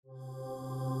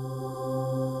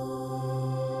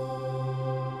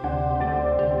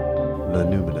The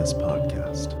Numinous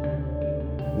Podcast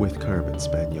with Carmen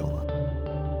Spagnola.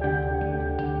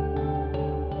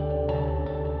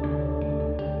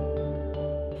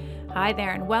 Hi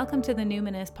there, and welcome to the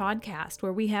Numinous Podcast,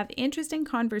 where we have interesting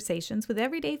conversations with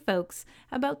everyday folks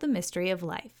about the mystery of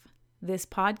life. This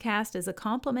podcast is a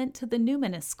complement to the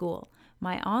Numinous School,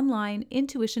 my online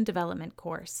intuition development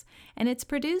course, and it's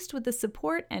produced with the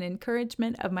support and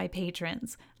encouragement of my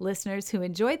patrons, listeners who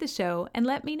enjoy the show and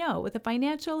let me know with a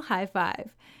financial high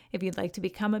five. If you'd like to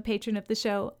become a patron of the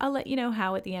show, I'll let you know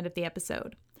how at the end of the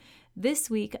episode. This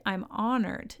week, I'm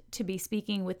honored to be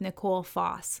speaking with Nicole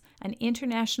Foss, an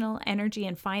international energy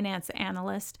and finance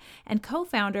analyst and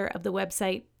co-founder of the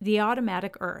website The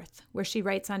Automatic Earth, where she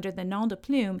writes under the nom de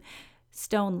plume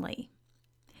Stonely.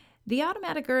 The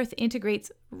Automatic Earth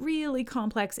integrates really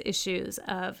complex issues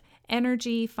of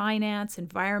energy, finance,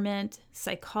 environment,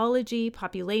 psychology,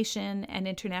 population, and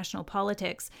international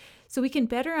politics, so we can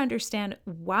better understand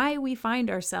why we find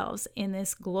ourselves in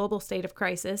this global state of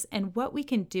crisis and what we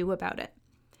can do about it.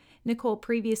 Nicole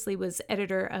previously was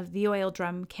editor of The Oil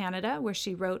Drum Canada, where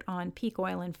she wrote on peak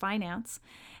oil and finance.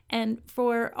 And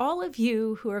for all of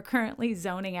you who are currently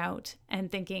zoning out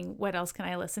and thinking, what else can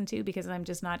I listen to because I'm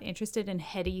just not interested in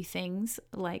heady things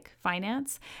like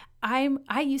finance,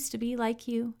 I used to be like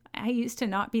you. I used to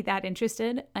not be that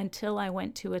interested until I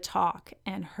went to a talk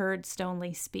and heard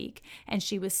Stonely speak. And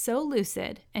she was so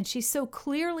lucid and she's so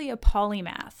clearly a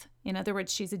polymath. In other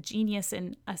words, she's a genius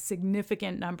in a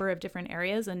significant number of different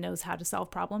areas and knows how to solve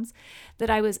problems,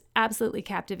 that I was absolutely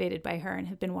captivated by her and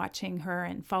have been watching her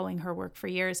and following her work for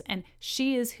years. And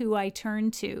she is who I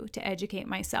turn to educate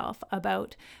myself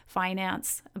about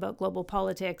finance, about global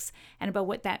politics, and about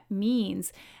what that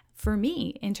means for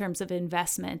me in terms of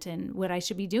investment and what I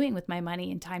should be doing with my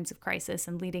money in times of crisis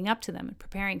and leading up to them and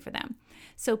preparing for them.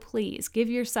 So please give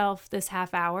yourself this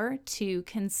half hour to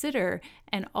consider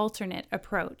an alternate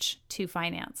approach to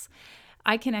finance.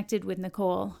 I connected with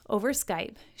Nicole over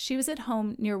Skype. She was at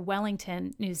home near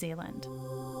Wellington, New Zealand.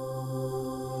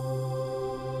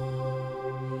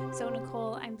 So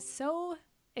Nicole, I'm so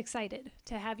excited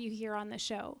to have you here on the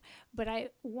show, but I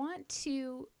want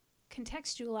to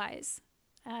contextualize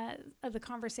of the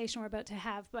conversation we're about to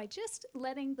have by just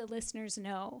letting the listeners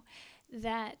know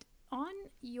that on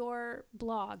your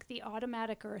blog,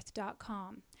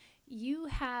 theautomaticearth.com, you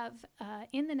have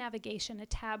in the navigation a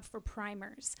tab for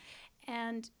primers.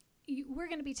 And we're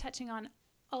going to be touching on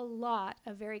a lot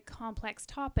of very complex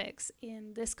topics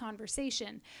in this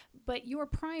conversation, but your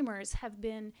primers have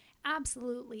been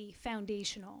absolutely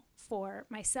foundational for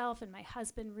myself and my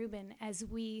husband, Ruben, as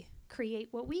we create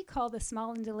what we call the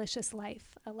small and delicious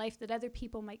life, a life that other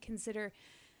people might consider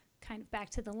kind of back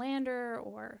to the lander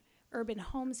or urban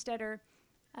homesteader.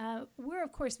 We're,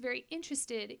 of course, very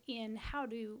interested in how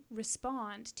to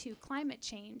respond to climate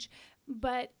change,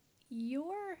 but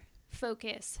your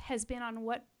focus has been on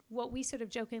what we sort of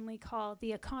jokingly call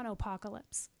the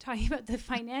econopocalypse, talking about the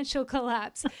financial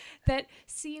collapse that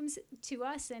seems to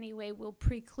us anyway will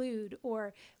preclude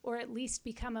or at least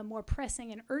become a more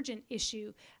pressing and urgent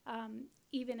issue,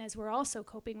 even as we're also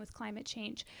coping with climate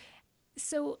change.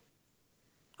 So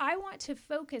I want to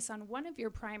focus on one of your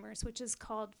primers, which is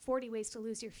called 40 Ways to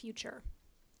Lose Your Future.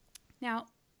 Now,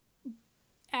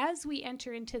 as we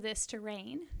enter into this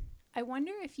terrain, I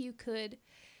wonder if you could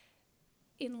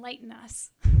enlighten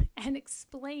us and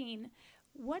explain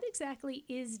what exactly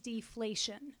is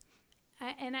deflation.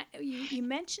 You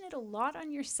mention it a lot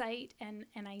on your site, and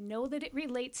I know that it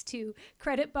relates to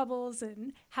credit bubbles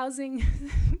and housing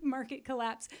market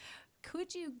collapse.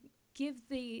 Could you give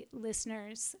the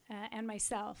listeners and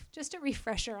myself just a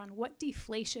refresher on what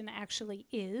deflation actually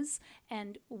is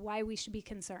and why we should be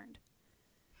concerned?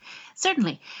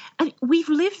 Certainly. We've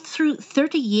lived through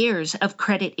 30 years of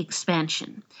credit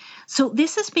expansion. So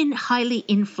this has been highly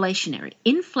inflationary.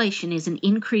 Inflation is an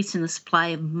increase in the supply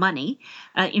of money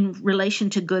in relation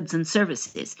to goods and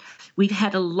services. We've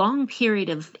had a long period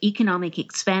of economic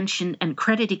expansion and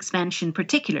credit expansion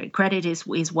particularly. Credit is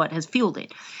what has fueled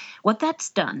it. What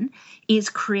that's done is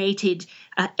created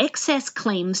excess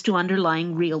claims to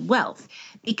underlying real wealth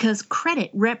because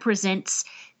credit represents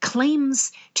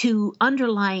claims to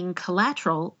underlying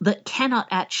collateral that cannot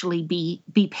actually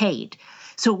be paid.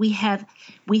 So we have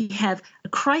a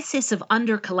crisis of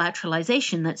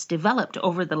under-collateralization that's developed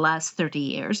over the last 30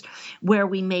 years, where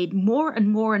we made more and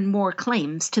more and more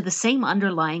claims to the same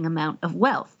underlying amount of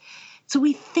wealth. So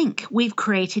we think we've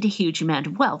created a huge amount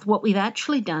of wealth. What we've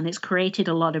actually done is created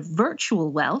a lot of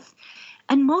virtual wealth,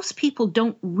 and most people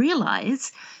don't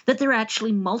realize that there are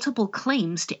actually multiple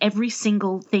claims to every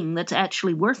single thing that's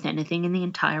actually worth anything in the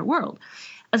entire world.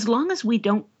 As long as we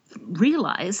don't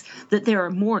realize that there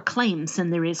are more claims than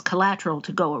there is collateral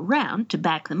to go around to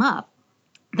back them up,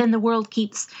 then the world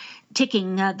keeps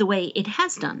ticking the way it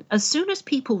has done. As soon as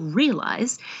people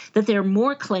realize that there are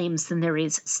more claims than there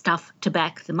is stuff to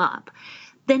back them up,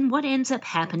 then what ends up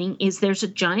happening is there's a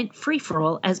giant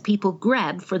free-for-all as people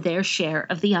grab for their share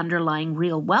of the underlying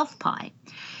real wealth pie.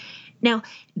 Now,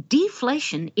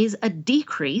 deflation is a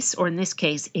decrease, or in this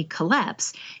case, a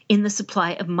collapse, in the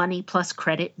supply of money plus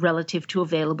credit relative to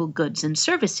available goods and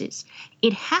services.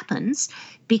 It happens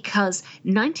because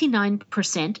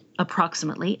 99%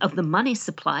 approximately of the money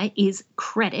supply is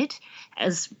credit,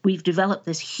 as we've developed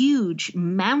this huge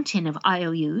mountain of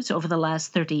IOUs over the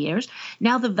last 30 years.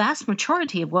 Now, the vast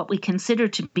majority of what we consider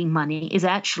to be money is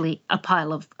actually a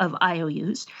pile of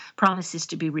IOUs, promises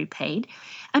to be repaid.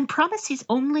 And promises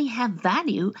only have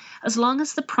value as long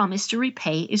as the promise to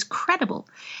repay is credible.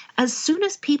 As soon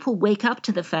as people wake up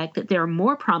to the fact that there are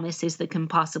more promises that can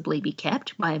possibly be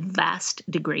kept by a vast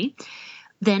degree,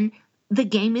 then the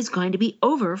game is going to be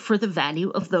over for the value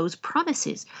of those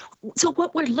promises. So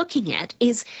what we're looking at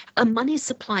is a money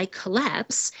supply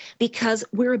collapse because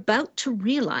we're about to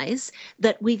realize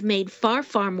that we've made far,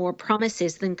 far more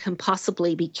promises than can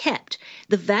possibly be kept.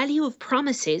 The value of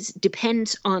promises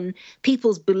depends on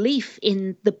people's belief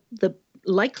in the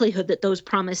likelihood that those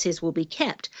promises will be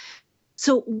kept.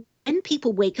 So when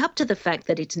people wake up to the fact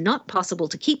that it's not possible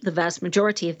to keep the vast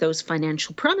majority of those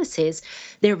financial promises,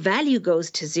 their value goes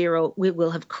to zero. We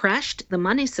will have crashed the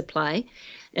money supply,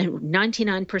 and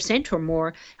 99% or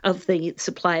more of the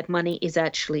supply of money is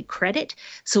actually credit.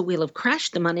 So we'll have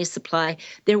crashed the money supply.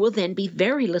 There will then be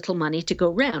very little money to go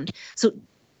round. So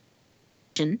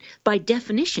by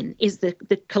definition is the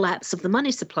collapse of the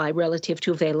money supply relative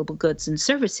to available goods and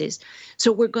services.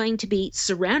 So we're going to be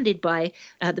surrounded by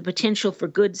the potential for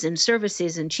goods and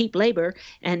services and cheap labor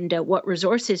and what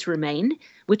resources remain,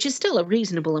 which is still a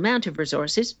reasonable amount of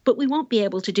resources, but we won't be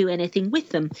able to do anything with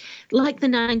them. Like the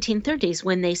 1930s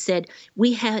when they said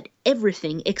we had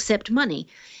everything except money.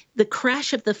 The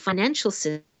crash of the financial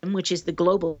system, which is the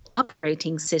global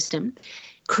operating system,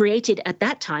 created at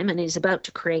that time and is about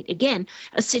to create again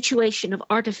a situation of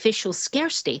artificial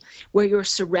scarcity where you're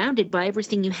surrounded by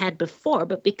everything you had before,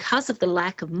 but because of the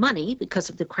lack of money, because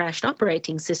of the crashed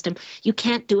operating system, you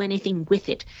can't do anything with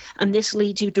it. And this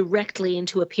leads you directly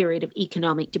into a period of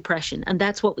economic depression. And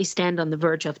that's what we stand on the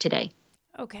verge of today.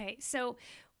 Okay, so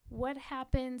what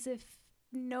happens if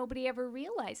nobody ever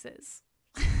realizes?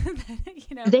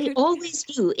 They always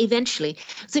do eventually.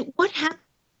 So what happens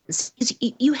is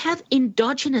you have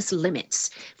endogenous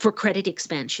limits for credit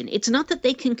expansion. It's not that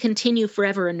they can continue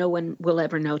forever and no one will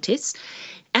ever notice.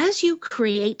 As you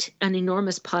create an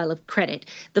enormous pile of credit,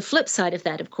 the flip side of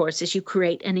that, of course, is you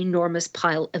create an enormous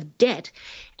pile of debt.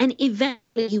 And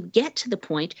eventually you get to the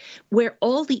point where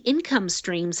all the income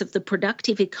streams of the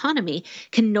productive economy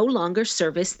can no longer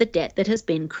service the debt that has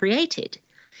been created.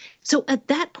 So at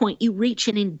that point, you reach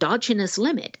an endogenous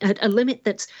limit, a limit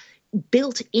that's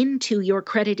built into your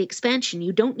credit expansion.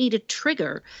 You don't need a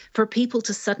trigger for people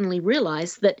to suddenly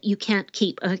realize that you can't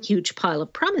keep a huge pile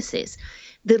of promises.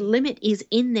 The limit is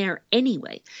in there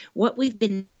anyway. What we've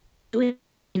been doing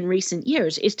in recent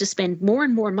years is to spend more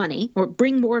and more money or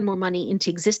bring more and more money into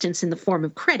existence in the form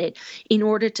of credit in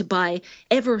order to buy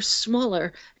ever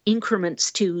smaller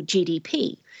increments to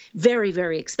GDP very,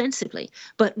 very expensively.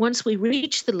 But once we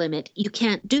reach the limit, you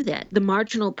can't do that. The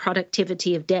marginal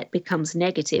productivity of debt becomes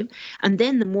negative. And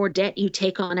then the more debt you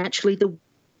take on, actually, the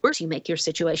worse you make your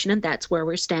situation. And that's where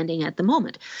we're standing at the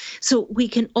moment. So we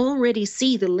can already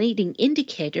see the leading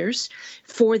indicators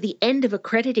for the end of a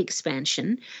credit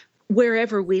expansion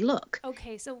wherever we look.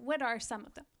 Okay, so what are some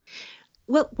of them?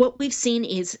 Well, what we've seen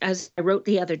is, as I wrote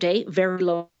the other day, very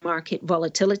low market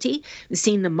volatility. We've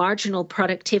seen the marginal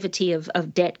productivity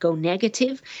of debt go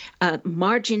negative,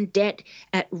 margin debt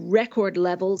at record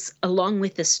levels, along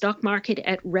with the stock market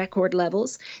at record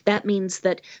levels. That means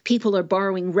that people are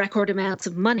borrowing record amounts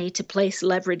of money to place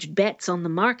leveraged bets on the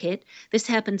market. This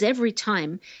happens every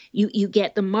time you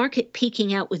get the market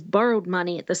peaking out with borrowed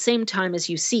money at the same time as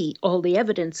you see all the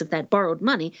evidence of that borrowed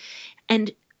money.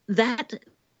 And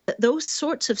those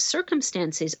sorts of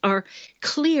circumstances are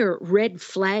clear red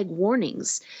flag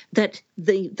warnings that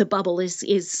the bubble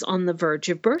is on the verge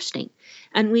of bursting.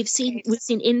 And we've seen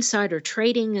insider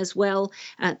trading as well,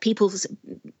 people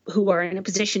who are in a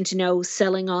position to know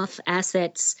selling off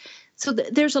assets. So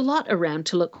there's a lot around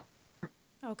to look.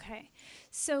 Okay.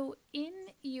 So in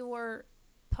your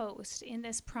post, in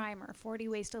this primer, 40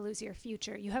 Ways to Lose Your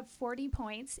Future, you have 40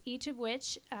 points, each of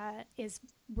which is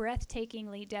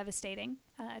breathtakingly devastating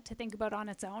to think about on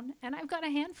its own. And I've got a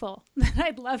handful that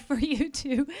I'd love for you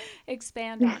to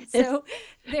expand on. So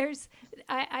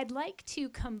I'd like to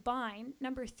combine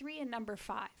number 3 and number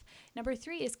 5. Number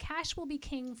 3 is cash will be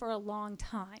king for a long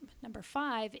time. Number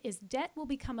 5 is debt will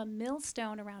become a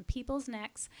millstone around people's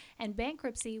necks and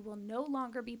bankruptcy will no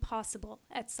longer be possible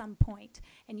at some point.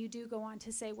 And you do go on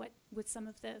to say what some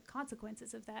of the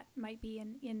consequences of that might be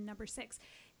in number 6.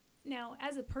 Now,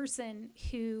 as a person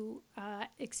who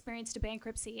experienced a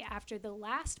bankruptcy after the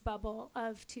last bubble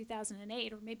of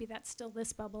 2008, or maybe that's still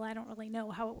this bubble, I don't really know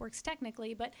how it works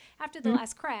technically, but after the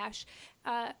last crash,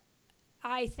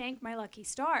 I thank my lucky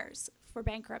stars for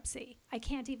bankruptcy. I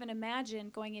can't even imagine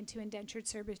going into indentured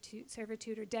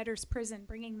servitude or debtor's prison,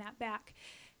 bringing that back.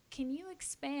 Can you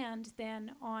expand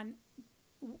then on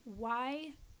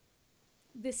why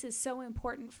this is so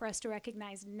important for us to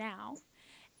recognize now?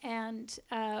 And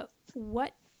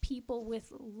what people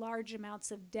with large amounts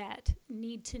of debt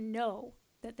need to know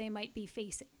that they might be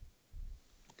facing.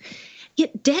 Yeah,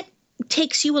 debt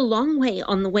takes you a long way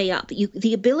on the way up.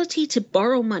 The ability to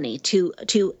borrow money, to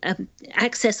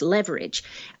access leverage,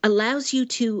 allows you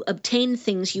to obtain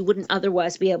things you wouldn't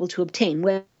otherwise be able to obtain,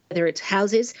 whether it's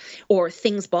houses or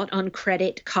things bought on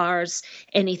credit, cars,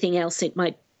 anything else it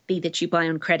might be that you buy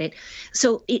on credit.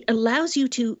 So it allows you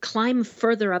to climb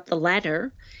further up the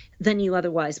ladder than you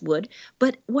otherwise would.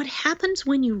 But what happens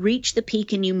when you reach the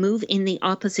peak and you move in the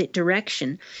opposite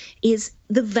direction is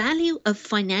the value of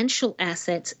financial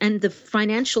assets and the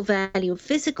financial value of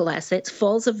physical assets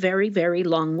falls a very, very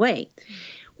long way.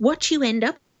 What you end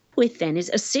up with then is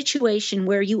a situation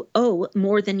where you owe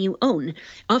more than you own,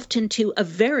 often to a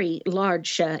very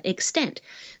large extent.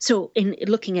 So in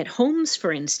looking at homes,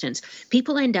 for instance,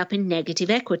 people end up in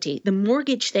negative equity. The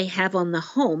mortgage they have on the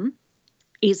home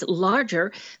is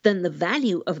larger than the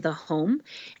value of the home.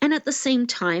 And at the same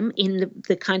time, in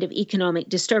the kind of economic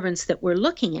disturbance that we're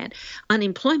looking at,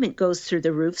 unemployment goes through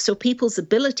the roof. So people's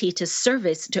ability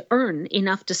to earn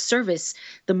enough to service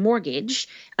the mortgage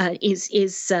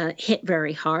is hit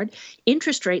very hard.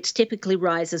 Interest rates typically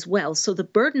rise as well. So the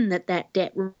burden that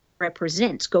debt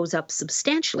represents goes up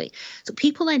substantially. So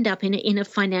people end up in a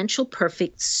financial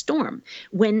perfect storm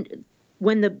when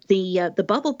the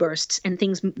bubble bursts and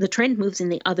the trend moves in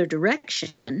the other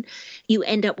direction, you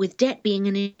end up with debt being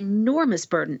an enormous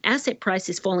burden, asset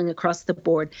prices falling across the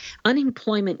board,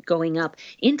 unemployment going up,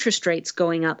 interest rates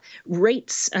going up,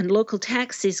 rates and local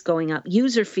taxes going up,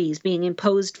 user fees being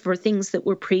imposed for things that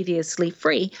were previously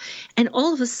free. And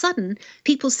all of a sudden,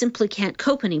 people simply can't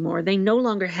cope anymore. They no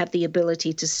longer have the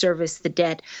ability to service the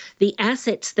debt. The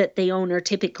assets that they own are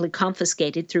typically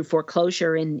confiscated through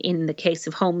foreclosure in the case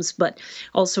of homes, but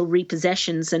also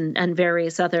repossessions and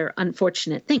various other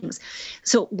unfortunate things.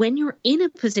 So when you're in a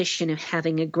position of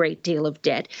having a great deal of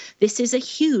debt, this is a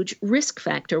huge risk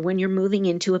factor when you're moving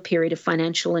into a period of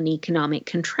financial and economic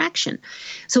contraction.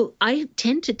 So I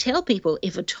tend to tell people,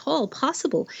 if at all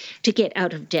possible, to get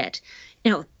out of debt.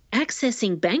 Now,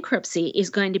 accessing bankruptcy is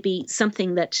going to be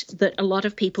something that a lot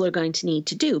of people are going to need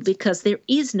to do because there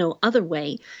is no other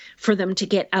way for them to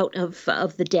get out of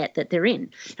the debt that they're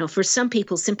in. Now, for some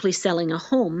people, simply selling a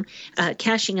home,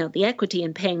 cashing out the equity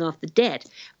and paying off the debt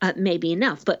may be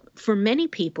enough. But for many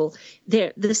people,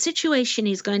 the situation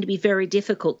is going to be very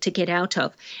difficult to get out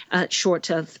of short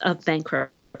of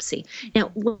bankruptcy.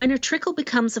 Now, when a trickle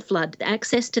becomes a flood,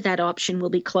 access to that option will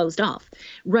be closed off.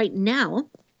 Right now,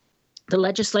 the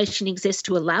legislation exists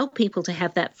to allow people to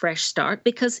have that fresh start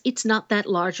because it's not that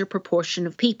larger proportion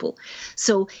of people.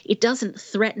 So it doesn't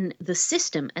threaten the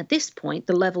system at this point,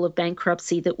 the level of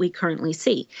bankruptcy that we currently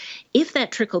see. If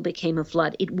that trickle became a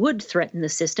flood, it would threaten the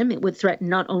system. It would threaten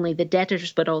not only the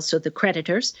debtors, but also the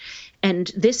creditors.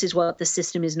 And this is what the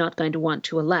system is not going to want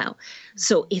to allow.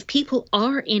 So if people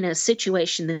are in a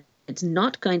situation that it's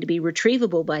not going to be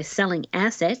retrievable by selling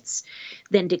assets,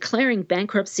 then declaring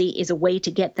bankruptcy is a way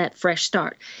to get that fresh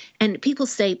start. And people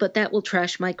say, but that will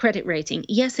trash my credit rating.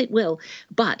 Yes, it will.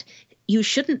 But you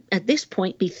shouldn't, at this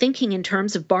point, be thinking in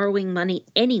terms of borrowing money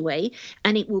anyway,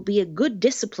 and it will be a good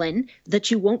discipline that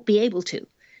you won't be able to.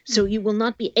 So you will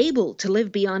not be able to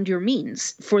live beyond your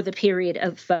means for the period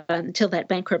of until that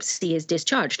bankruptcy is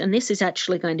discharged. And this is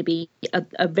actually going to be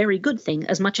a very good thing,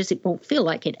 as much as it won't feel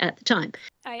like it at the time.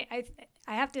 I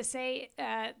have to say,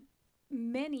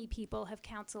 many people have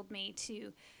counseled me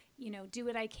to, do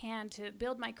what I can to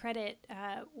build my credit,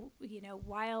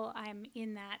 while I'm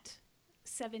in that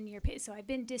 7-year period. So I've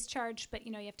been discharged, but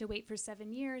you have to wait for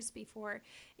 7 years before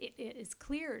it is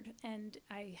cleared, and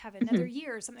I have another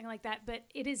year or something like that. But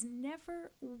it has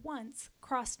never once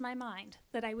crossed my mind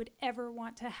that I would ever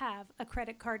want to have a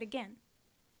credit card again.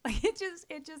 Like it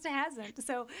just hasn't.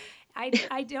 So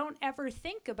I don't ever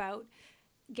think about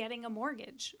getting a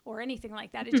mortgage or anything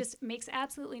like that. It just makes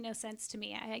absolutely no sense to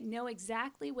me. I know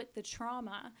exactly what the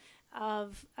trauma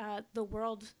of the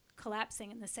world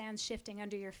collapsing and the sands shifting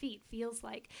under your feet feels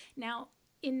like. Now,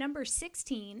 in number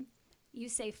 16, you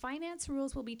say finance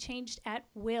rules will be changed at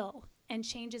will and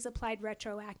changes applied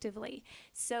retroactively.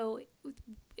 So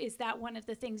is that one of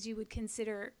the things you would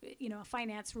consider, a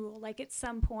finance rule? Like at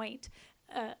some point,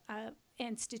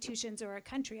 institutions or a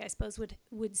country, I suppose,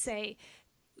 would say,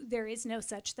 there is no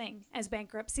such thing as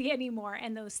bankruptcy anymore.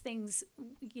 And those things,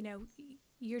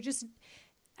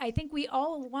 I think we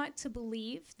all want to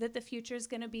believe that the future is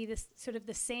going to be this sort of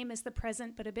the same as the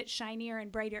present, but a bit shinier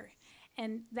and brighter.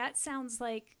 And that sounds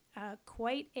like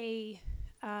quite a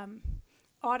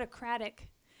autocratic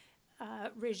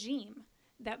regime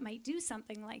that might do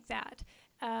something like that.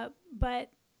 But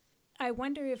I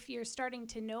wonder if you're starting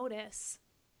to notice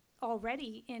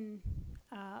already in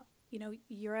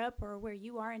Europe or where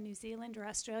you are in New Zealand or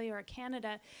Australia or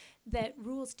Canada, that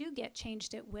rules do get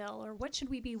changed at will, or what should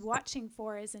we be watching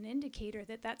for as an indicator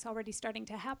that that's already starting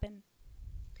to happen?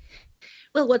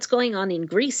 Well, what's going on in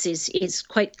Greece is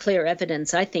quite clear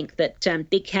evidence, I think, that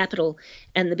big capital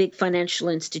and the big financial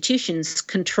institutions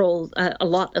control a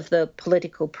lot of the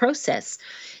political process.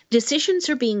 Decisions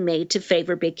are being made to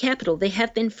favor big capital. They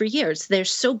have been for years. They're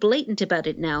so blatant about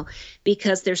it now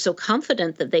because they're so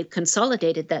confident that they've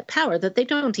consolidated that power that they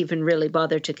don't even really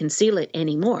bother to conceal it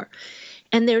anymore.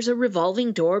 And there's a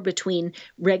revolving door between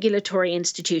regulatory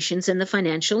institutions and the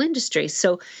financial industry.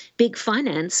 So big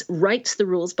finance writes the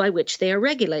rules by which they are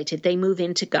regulated. They move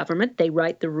into government, they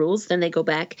write the rules, then they go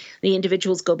back, the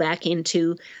individuals go back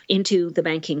into the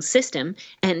banking system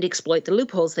and exploit the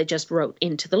loopholes they just wrote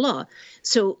into the law.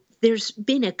 So there's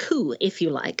been a coup, if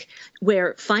you like,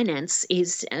 where finance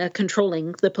is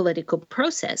controlling the political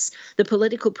process. The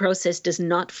political process does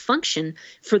not function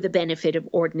for the benefit of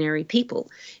ordinary people.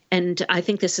 And I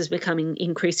think this is becoming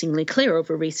increasingly clear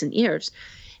over recent years.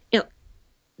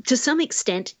 To some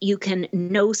extent, you can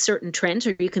know certain trends,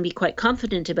 or you can be quite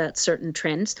confident about certain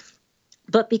trends.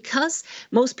 But because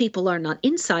most people are not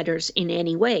insiders in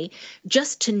any way,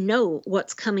 just to know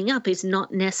what's coming up is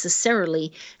not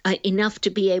necessarily enough to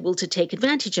be able to take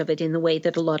advantage of it in the way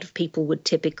that a lot of people would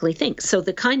typically think. So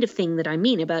the kind of thing that I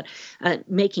mean about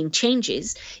making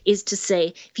changes is to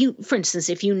say, for instance,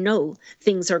 if you know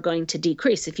things are going to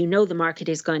decrease, if you know the market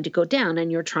is going to go down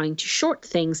and you're trying to short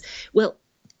things, well,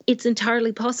 it's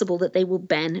entirely possible that they will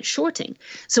ban shorting.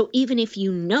 So even if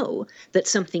you know that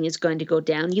something is going to go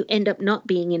down, you end up not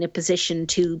being in a position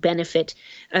to benefit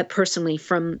personally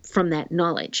from that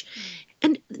knowledge.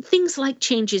 And things like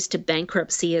changes to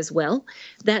bankruptcy as well,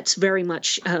 that's very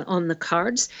much on the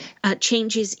cards.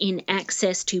 Changes in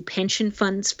access to pension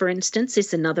funds, for instance,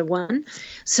 is another one.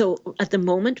 So at the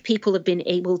moment, people have been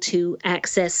able to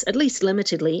access, at least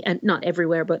limitedly, and not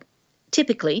everywhere, but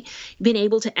typically been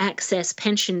able to access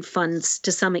pension funds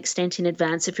to some extent in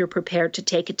advance if you're prepared to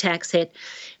take a tax hit.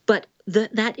 But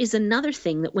that is another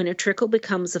thing, that when a trickle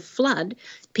becomes a flood,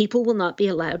 people will not be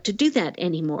allowed to do that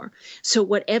anymore. So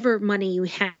whatever money you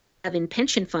have in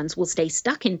pension funds will stay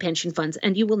stuck in pension funds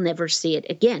and you will never see it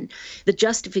again. The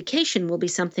justification will be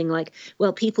something like,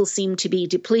 well, people seem to be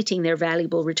depleting their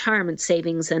valuable retirement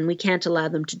savings and we can't allow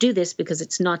them to do this because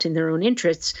it's not in their own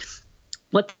interests.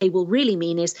 What they will really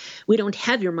mean is, we don't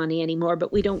have your money anymore,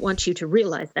 but we don't want you to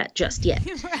realize that just yet.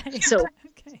 Right.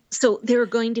 So there are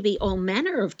going to be all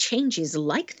manner of changes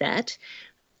like that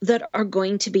are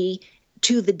going to be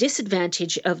to the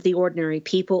disadvantage of the ordinary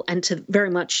people and to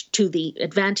very much to the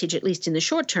advantage, at least in the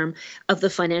short term, of the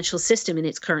financial system in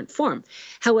its current form.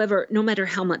 However, no matter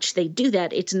how much they do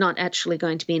that, it's not actually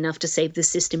going to be enough to save the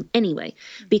system anyway,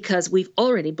 because we've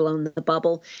already blown the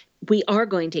bubble. We are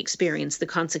going to experience the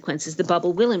consequences. The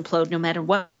bubble will implode no matter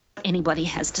what anybody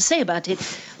has to say about it.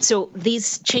 So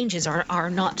these changes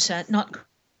are not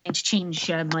to change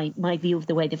my view of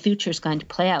the way the future is going to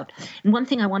play out. And one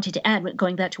thing I wanted to add,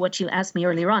 going back to what you asked me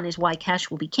earlier on, is why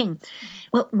cash will be king.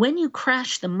 Well, when you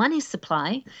crash the money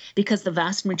supply, because the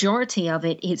vast majority of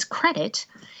it is credit,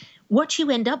 what you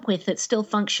end up with that still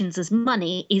functions as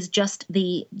money is just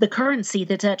the currency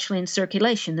that's actually in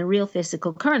circulation, the real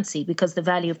physical currency, because the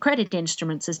value of credit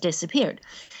instruments has disappeared.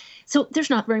 So there's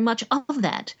not very much of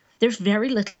that. There's very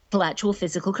little actual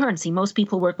physical currency. Most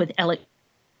people work with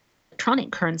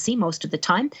electronic currency most of the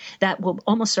time. That will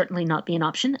almost certainly not be an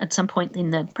option at some point in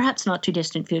the perhaps not too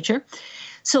distant future.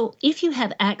 So if you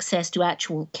have access to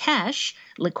actual cash,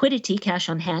 liquidity, cash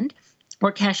on hand,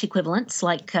 or cash equivalents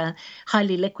like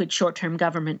highly liquid short-term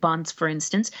government bonds, for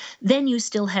instance, then you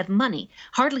still have money.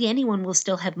 Hardly anyone will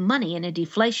still have money in a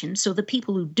deflation, so the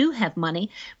people who do have money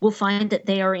will find that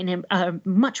they are in a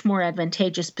much more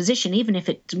advantageous position, even if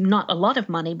it's not a lot of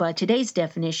money by today's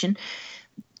definition.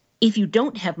 If you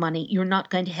don't have money, you're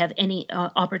not going to have any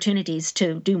opportunities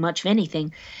to do much of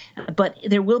anything. But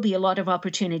there will be a lot of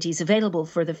opportunities available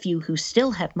for the few who still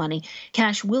have money.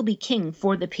 Cash will be king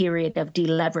for the period of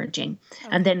deleveraging. Okay.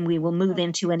 And then we will move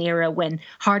into an era when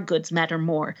hard goods matter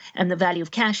more. And the value of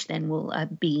cash then will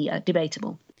be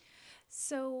debatable.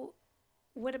 So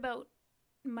what about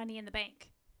money in the bank?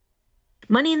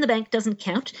 Money in the bank doesn't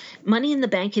count. Money in the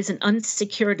bank is an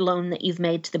unsecured loan that you've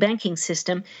made to the banking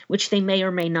system, which they may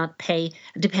or may not pay,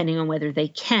 depending on whether they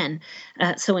can.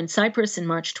 So in Cyprus in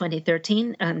March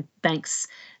 2013, banks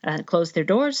closed their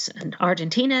doors. In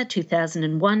Argentina,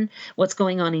 2001. What's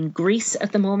going on in Greece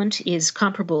at the moment is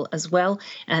comparable as well.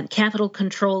 Capital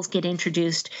controls get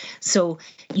introduced. So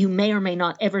you may or may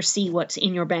not ever see what's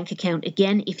in your bank account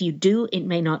again. If you do, it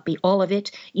may not be all of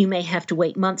it. You may have to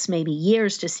wait months, maybe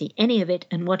years to see any of it.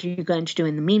 And what are you going to do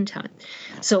in the meantime?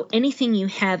 So anything you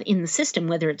have in the system,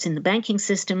 whether it's in the banking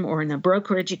system or in a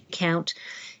brokerage account,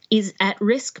 is at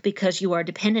risk because you are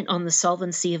dependent on the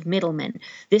solvency of middlemen.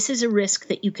 This is a risk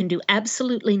that you can do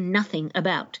absolutely nothing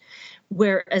about.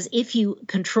 Whereas if you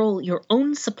control your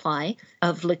own supply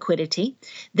of liquidity,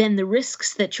 then the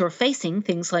risks that you're facing,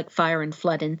 things like fire and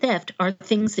flood and theft, are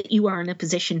things that you are in a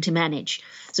position to manage.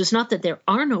 So it's not that there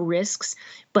are no risks,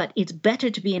 but it's better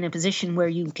to be in a position where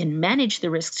you can manage the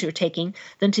risks you're taking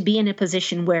than to be in a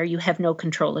position where you have no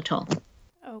control at all.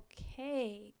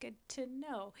 Okay, good to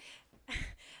know.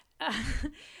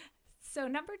 So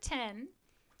number 10,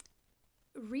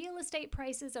 real estate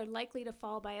prices are likely to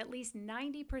fall by at least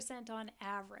 90% on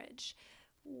average.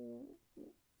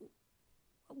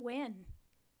 When?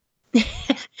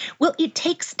 Well, it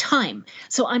takes time.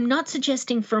 So I'm not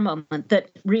suggesting for a moment that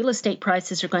real estate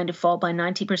prices are going to fall by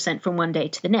 90% from one day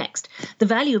to the next. The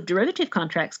value of derivative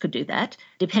contracts could do that,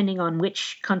 depending on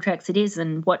which contracts it is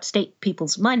and what state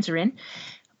people's minds are in.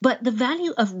 But the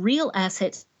value of real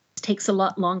assets takes a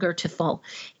lot longer to fall.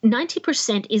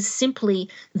 90% is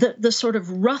simply the sort of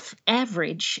rough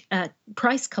average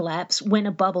price collapse when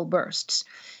a bubble bursts.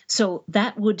 So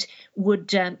that would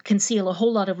conceal a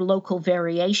whole lot of local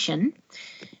variation.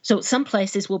 So some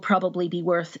places will probably be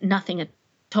worth nothing at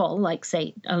all, like,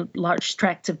 say, large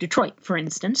tracts of Detroit, for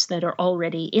instance, that are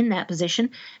already in that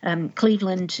position.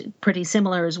 Cleveland, pretty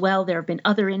similar as well. There have been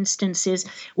other instances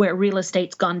where real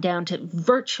estate's gone down to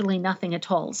virtually nothing at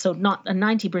all. So not a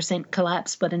 90%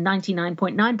 collapse, but a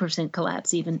 99.9%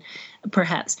 collapse even,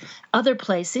 perhaps. Other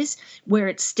places where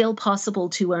it's still possible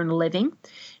to earn a living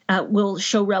will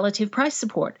show relative price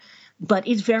support. But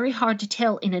it's very hard to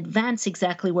tell in advance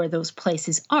exactly where those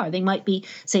places are. They might be,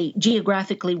 say,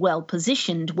 geographically well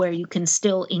positioned where you can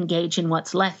still engage in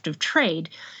what's left of trade,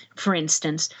 for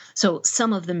instance. So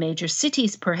some of the major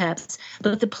cities, perhaps,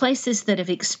 but the places that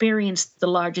have experienced the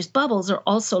largest bubbles are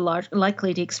also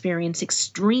likely to experience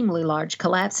extremely large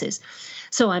collapses.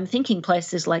 So I'm thinking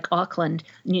places like Auckland,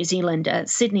 New Zealand,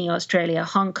 Sydney, Australia,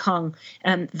 Hong Kong,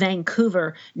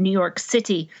 Vancouver, New York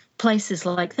City, places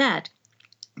like that,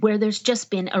 where there's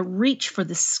just been a reach for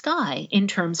the sky in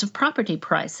terms of property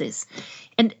prices.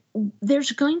 And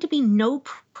there's going to be no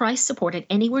price support at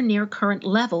anywhere near current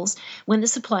levels when the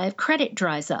supply of credit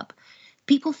dries up.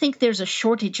 People think there's a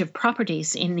shortage of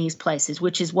properties in these places,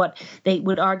 which is what they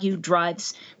would argue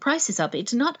drives prices up.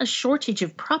 It's not a shortage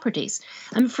of properties.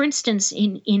 For instance,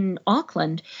 in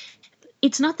Auckland,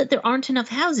 it's not that there aren't enough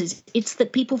houses. It's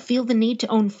that people feel the need to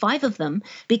own 5 of them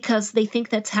because they think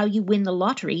that's how you win the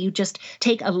lottery. You just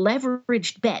take a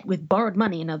leveraged bet with borrowed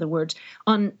money, in other words,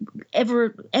 on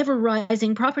ever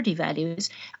rising property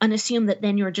values and assume that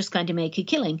then you're just going to make a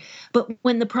killing. But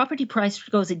when the property price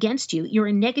goes against you, you're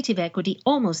in negative equity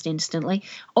almost instantly.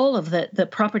 All of the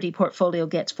property portfolio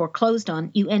gets foreclosed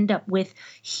on. You end up with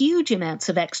huge amounts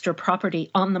of extra property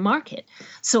on the market.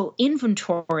 So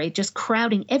inventory just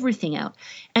crowding everything out.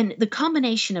 And the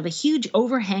combination of a huge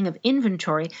overhang of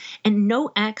inventory and no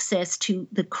access to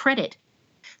the credit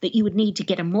that you would need to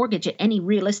get a mortgage at any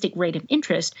realistic rate of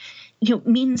interest,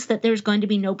 means that there's going to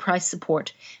be no price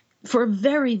support for a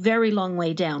very, very long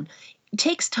way down. It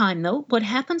takes time, though. What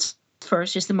happens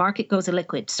first is the market goes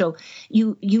illiquid. So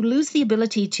you lose the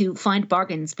ability to find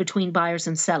bargains between buyers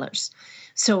and sellers.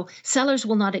 So sellers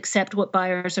will not accept what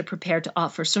buyers are prepared to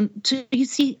offer. So you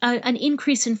see an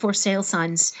increase in for sale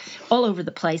signs all over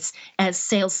the place as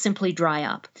sales simply dry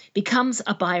up. Becomes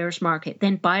a buyer's market.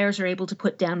 Then buyers are able to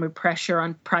put downward pressure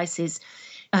on prices.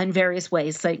 in various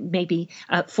ways, like maybe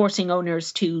forcing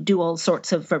owners to do all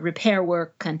sorts of repair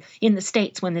work. And in the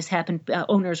States, when this happened,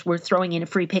 owners were throwing in a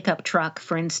free pickup truck,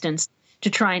 for instance, to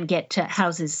try and get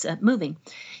houses moving.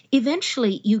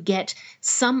 Eventually, you get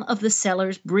some of the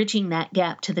sellers bridging that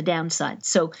gap to the downside.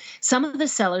 So some of the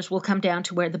sellers will come down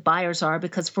to where the buyers are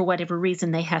because for whatever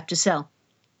reason they have to sell.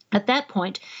 At that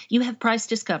point, you have price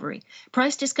discovery.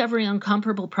 Price discovery on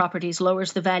comparable properties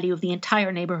lowers the value of the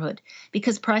entire neighborhood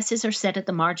because prices are set at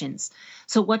the margins.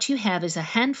 So what you have is a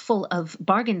handful of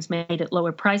bargains made at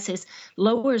lower prices,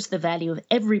 lowers the value of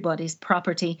everybody's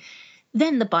property.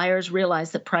 Then the buyers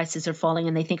realize that prices are falling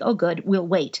and they think, oh, good, we'll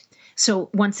wait. So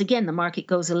once again, the market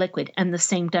goes illiquid and the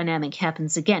same dynamic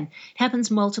happens again. It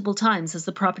happens multiple times as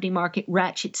the property market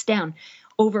ratchets down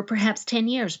over perhaps 10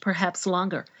 years, perhaps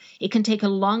longer. It can take a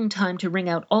long time to wring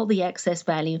out all the excess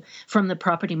value from the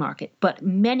property market, but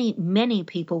many, many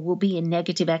people will be in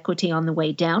negative equity on the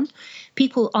way down.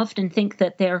 People often think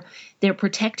that they're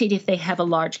protected if they have a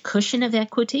large cushion of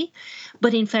equity,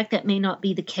 but in fact that may not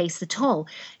be the case at all.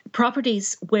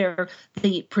 Properties where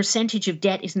the percentage of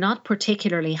debt is not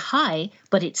particularly high,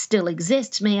 but it still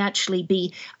exists, may actually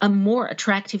be a more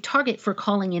attractive target for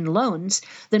calling in loans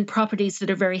than properties that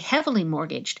are very heavily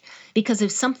mortgaged. Because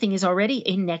if something is already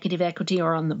in negative equity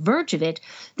or on the verge of it,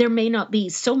 there may not be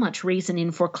so much reason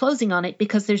in foreclosing on it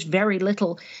because there's very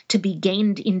little to be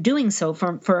gained in doing so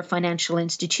for a financial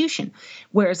institution.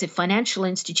 Whereas if financial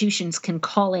institutions can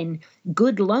call in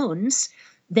good loans,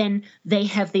 then they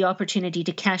have the opportunity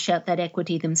to cash out that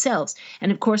equity themselves.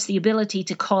 And of course, the ability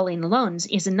to call in loans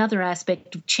is another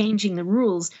aspect of changing the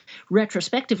rules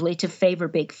retrospectively to favor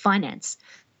big finance.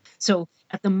 So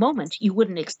at the moment, you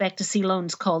wouldn't expect to see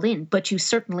loans called in, but you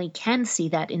certainly can see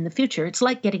that in the future. It's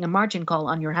like getting a margin call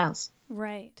on your house.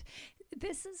 Right.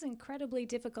 This is incredibly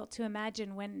difficult to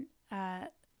imagine when,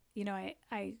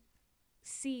 I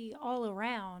see all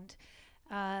around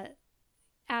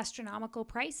astronomical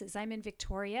prices. I'm in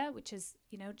Victoria, which is,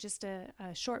 just a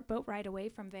short boat ride away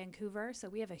from Vancouver. So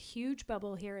we have a huge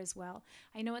bubble here as well.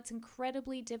 I know it's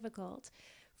incredibly difficult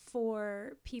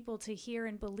for people to hear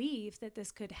and believe that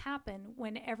this could happen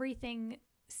when everything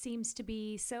seems to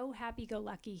be so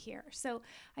happy-go-lucky here. So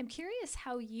I'm curious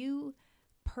how you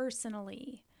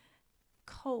personally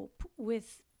cope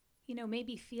with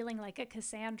maybe feeling like a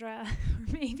Cassandra, or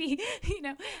maybe,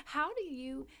 how do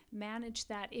you manage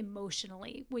that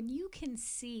emotionally when you can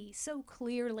see so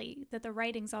clearly that the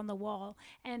writing's on the wall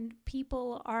and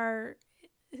people are,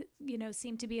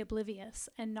 seem to be oblivious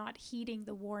and not heeding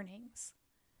the warnings?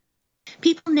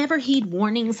 People never heed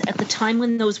warnings at the time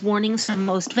when those warnings are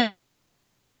most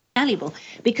valuable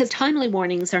because timely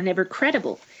warnings are never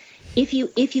credible. If you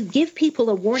give people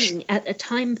a warning at a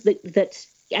time that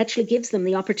actually gives them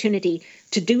the opportunity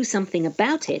to do something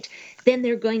about it, then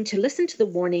they're going to listen to the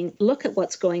warning, look at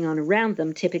what's going on around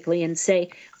them typically, and say,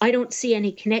 I don't see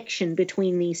any connection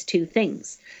between these two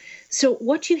things. So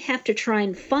what you have to try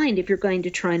and find if you're going to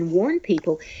try and warn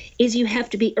people is you have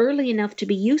to be early enough to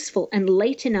be useful and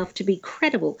late enough to be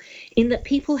credible, in that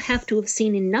people have to have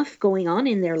seen enough going on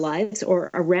in their lives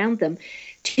or around them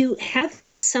to have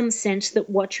some sense that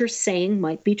what you're saying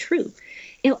might be true.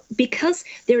 Because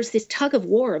there's this tug of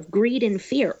war of greed and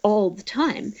fear all the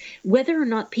time, whether or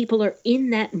not people are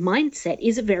in that mindset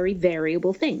is a very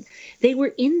variable thing. They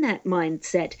were in that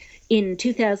mindset in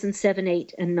 2007,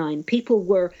 8, and 9. People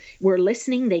were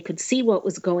listening. They could see what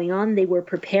was going on. They were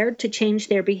prepared to change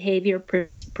their behavior,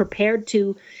 prepared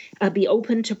to be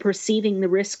open to perceiving the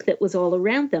risk that was all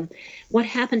around them. What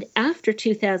happened after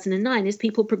 2009 is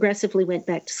people progressively went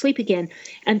back to sleep again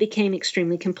and became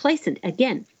extremely complacent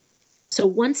again. So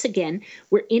once again,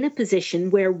 we're in a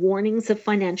position where warnings of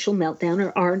financial meltdown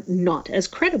are not as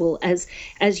credible as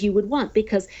you would want,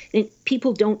 because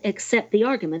people don't accept the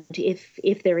argument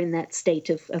if they're in that state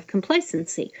of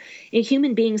complacency. And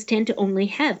human beings tend to only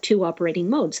have two operating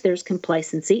modes. There's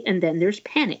complacency and then there's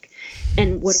panic.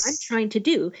 And what I'm trying to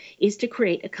do is to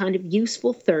create a kind of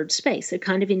useful third space, a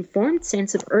kind of informed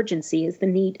sense of urgency as the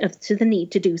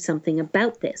need to do something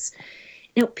about this.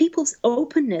 Now, people's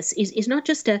openness is not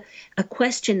just a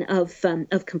question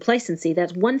of complacency.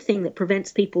 That's one thing that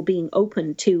prevents people being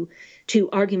open to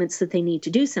arguments that they need to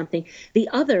do something. The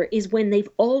other is when they've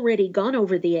already gone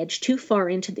over the edge too far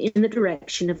in the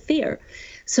direction of fear.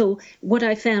 So what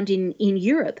I found in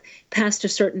Europe past a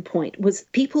certain point was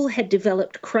people had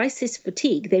developed crisis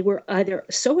fatigue. They were either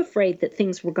so afraid that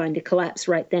things were going to collapse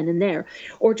right then and there,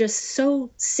 or just so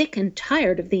sick and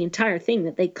tired of the entire thing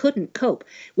that they couldn't cope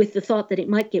with the thought that it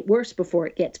might get worse before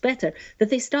it gets better, that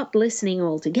they stopped listening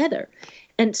altogether.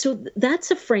 And so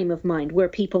that's a frame of mind where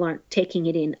people aren't taking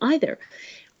it in either.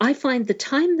 I find the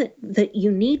time that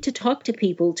you need to talk to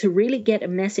people to really get a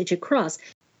message across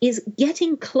is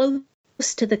getting close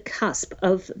to the cusp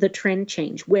of the trend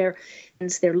change, where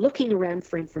they're looking around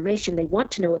for information. They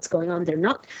want to know what's going on. They're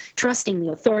not trusting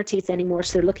the authorities anymore,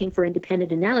 so they're looking for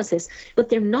independent analysis, but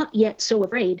they're not yet so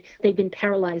afraid they've been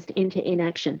paralyzed into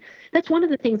inaction. That's one of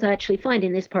the things I actually find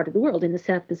in this part of the world, in the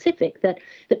South Pacific, that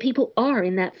people are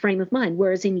in that frame of mind,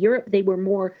 whereas in Europe they were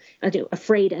more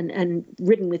afraid and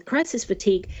ridden with crisis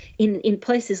fatigue. In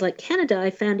places like Canada,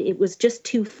 I found it was just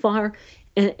too far.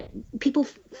 People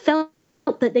felt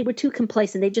that they were too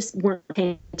complacent. They just weren't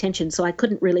paying attention. So I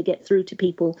couldn't really get through to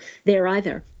people there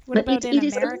either. What about in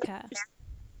America?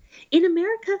 In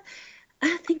America,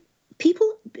 I think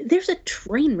there's a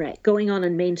train wreck going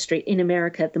on Main Street in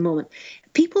America at the moment.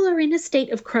 People are in a state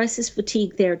of crisis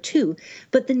fatigue there too,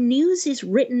 but the news is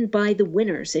written by the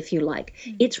winners, if you like.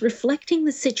 It's reflecting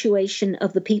the situation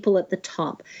of the people at the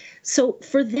top. So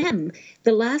for them,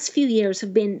 the last few years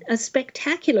have been a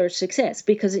spectacular success,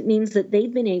 because it means that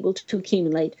they've been able to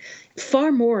accumulate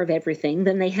far more of everything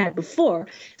than they had before.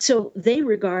 So they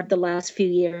regard the last few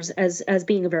years as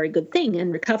being a very good thing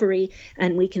and recovery,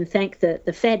 and we can thank the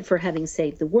Fed for having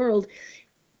saved the world.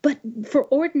 But for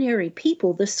ordinary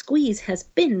people, the squeeze has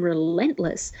been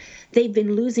relentless. They've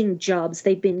been losing jobs.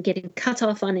 They've been getting cut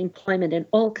off unemployment and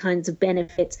all kinds of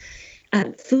benefits.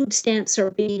 Food stamps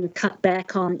are being cut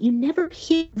back on. You never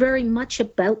hear very much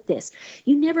about this.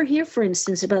 You never hear, for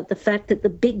instance, about the fact that the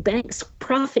big banks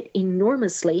profit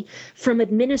enormously from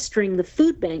administering the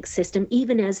food bank system,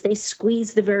 even as they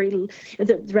squeeze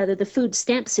the food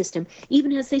stamp system,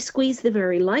 even as they squeeze the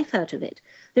very life out of it.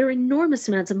 There are enormous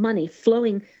amounts of money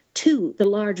flowing to the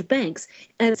large banks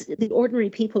as the ordinary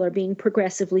people are being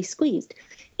progressively squeezed.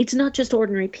 It's not just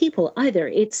ordinary people either.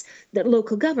 It's the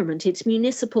local government, it's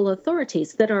municipal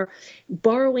authorities that are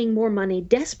borrowing more money,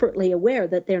 desperately aware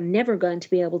that they're never going to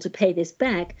be able to pay this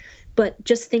back, but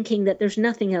just thinking that there's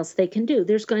nothing else they can do.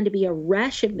 There's going to be a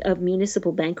rash of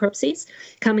municipal bankruptcies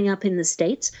coming up in the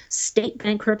states. State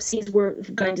bankruptcies, we're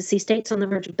going to see states on the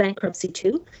verge of bankruptcy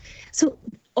too. So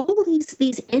all of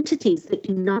these entities that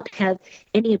do not have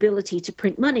any ability to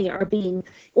print money are being,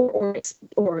 or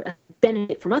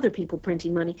benefit from other people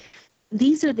printing money.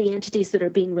 These are the entities that are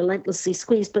being relentlessly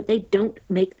squeezed, but they don't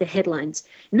make the headlines.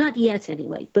 Not yet,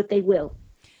 anyway, but they will.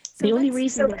 The only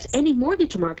reason there's any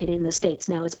mortgage market in the States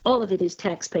now is all of it is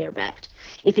taxpayer backed.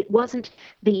 If it wasn't,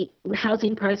 the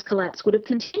housing price collapse would have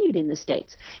continued in the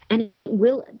States, and it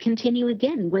will continue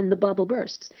again when the bubble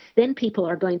bursts. Then people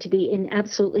are going to be in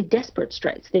absolutely desperate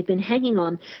straits. They've been hanging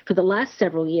on for the last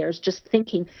several years, just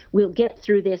thinking we'll get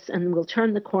through this and we'll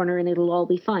turn the corner and it'll all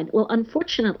be fine. Well,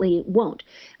 unfortunately, it won't.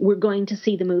 We're going to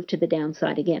see the move to the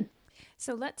downside again.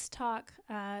 So let's talk.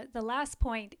 The last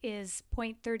point is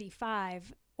point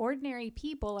 35. Ordinary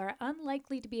people are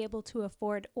unlikely to be able to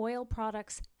afford oil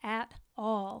products at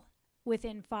all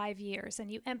within 5 years.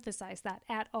 And you emphasize that,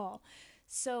 at all.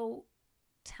 So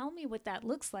tell me what that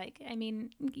looks like. I mean,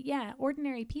 yeah,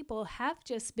 ordinary people have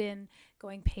just been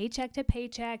going paycheck to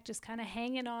paycheck, just kind of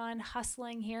hanging on,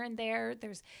 hustling here and there.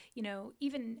 There's,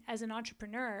 even as an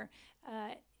entrepreneur,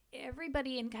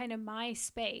 everybody in kind of my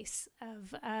space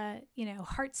of,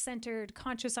 heart-centered,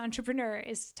 conscious entrepreneur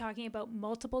is talking about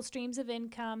multiple streams of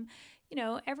income.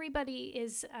 Everybody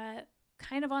is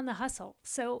kind of on the hustle.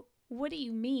 So what do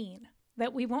you mean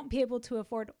that we won't be able to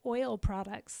afford oil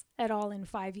products at all in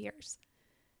 5 years?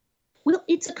 Well,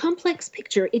 it's a complex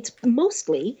picture. It's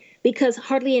mostly because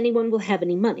hardly anyone will have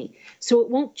any money. So it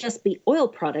won't just be oil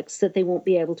products that they won't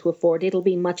be able to afford. It'll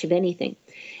be much of anything.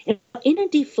 And in a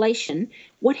deflation,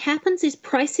 what happens is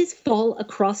prices fall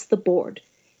across the board.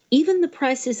 Even the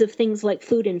prices of things like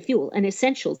food and fuel and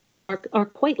essentials are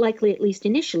quite likely, at least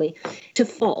initially, to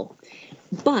fall.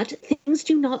 But things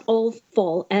do not all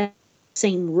fall at the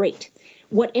same rate.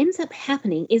 What ends up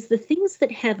happening is the things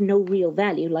that have no real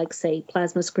value, like, say,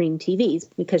 plasma screen TVs,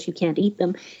 because you can't eat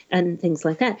them, and things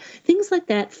like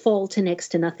that fall to next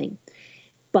to nothing.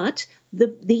 But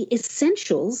the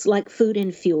essentials, like food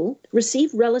and fuel,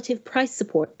 receive relative price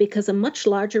support because a much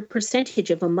larger percentage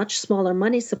of a much smaller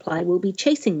money supply will be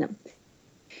chasing them.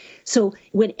 So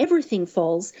when everything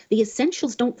falls, the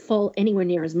essentials don't fall anywhere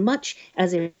near as much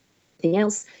as everything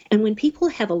else. And when people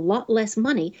have a lot less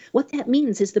money, what that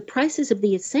means is the prices of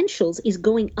the essentials is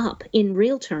going up in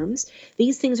real terms.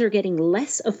 These things are getting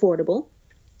less affordable.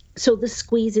 So the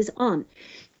squeeze is on.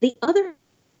 The other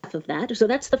half of that, so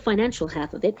that's the financial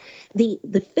half of it.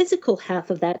 The physical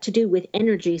half of that, to do with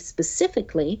energy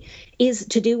specifically, is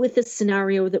to do with the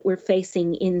scenario that we're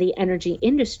facing in the energy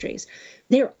industries.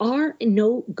 There are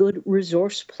no good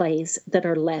resource plays that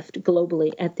are left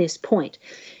globally at this point.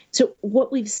 So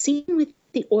what we've seen with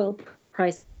the oil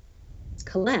price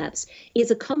collapse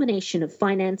is a combination of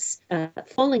finance,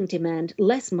 falling demand,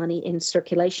 less money in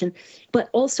circulation, but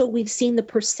also we've seen the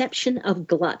perception of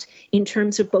glut in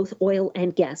terms of both oil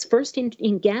and gas. First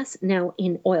in gas, now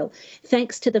in oil,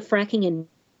 thanks to the fracking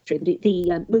industry,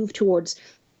 the move towards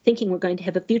thinking we're going to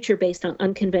have a future based on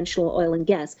unconventional oil and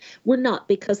gas. We're not,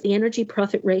 because the energy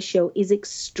profit ratio is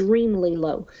extremely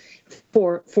low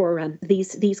for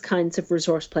these kinds of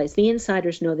resource plays. The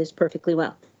insiders know this perfectly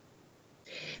well.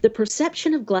 The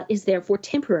perception of glut is therefore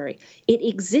temporary. It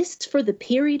exists for the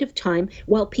period of time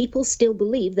while people still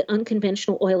believe that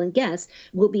unconventional oil and gas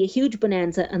will be a huge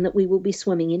bonanza and that we will be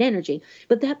swimming in energy.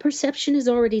 But that perception is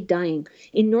already dying.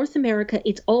 In North America,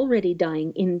 it's already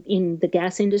dying in the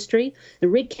gas industry. The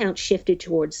rig count shifted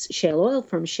towards shale oil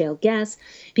from shale gas.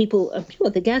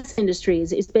 The gas industry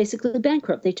is basically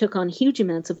bankrupt. They took on huge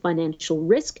amounts of financial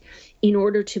risk in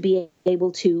order to be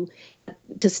able to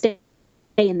stay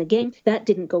in the game. That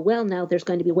didn't go well. Now there's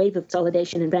going to be a wave of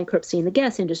consolidation and bankruptcy in the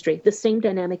gas industry. The same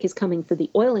dynamic is coming for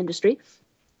the oil industry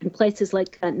in places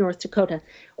like North Dakota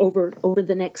over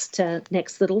the next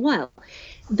little while.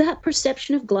 That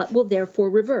perception of glut will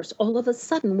therefore reverse. All of a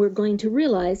sudden, we're going to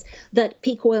realize that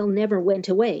peak oil never went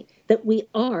away, that we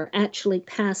are actually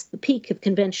past the peak of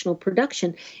conventional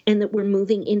production, and that we're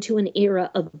moving into an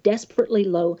era of desperately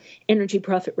low energy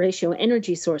profit ratio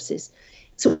energy sources.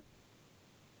 So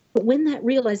but when that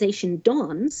realization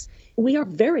dawns, we are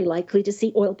very likely to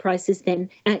see oil prices then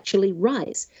actually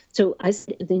rise. So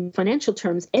in financial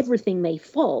terms, everything may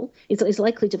fall. It's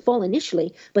likely to fall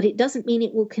initially, but it doesn't mean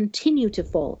it will continue to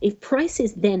fall. If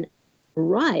prices then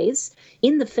rise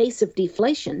in the face of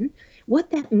deflation,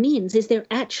 what that means is they're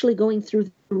actually going through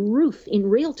the roof in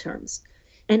real terms.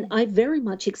 And I very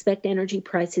much expect energy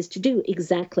prices to do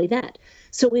exactly that.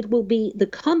 So it will be the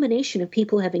combination of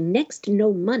people having next to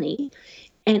no money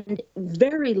and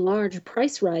very large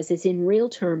price rises in real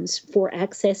terms for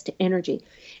access to energy.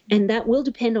 And that will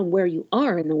depend on where you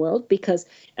are in the world, because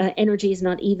energy is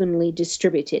not evenly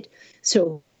distributed.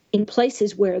 So in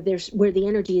places where the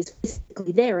energy is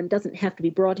physically there and doesn't have to be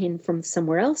brought in from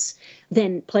somewhere else,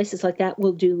 then places like that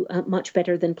will do much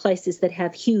better than places that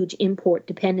have huge import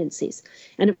dependencies.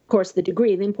 And of course, the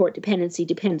degree of import dependency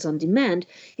depends on demand.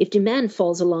 If demand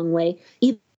falls a long way,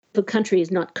 even if a country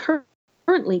is not currently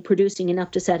producing enough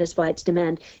to satisfy its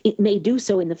demand, it may do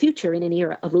so in the future in an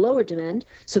era of lower demand,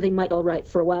 so they might all right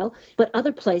for a while. But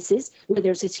other places where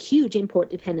there's this huge import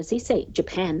dependency, say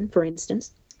Japan, for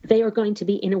instance, they are going to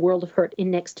be in a world of hurt in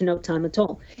next to no time at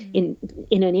all. In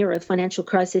an era of financial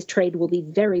crisis, trade will be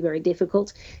very, very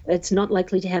difficult. It's not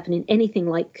likely to happen in anything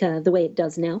like the way it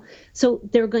does now. So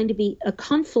there are going to be a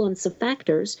confluence of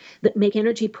factors that make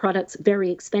energy products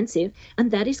very expensive, and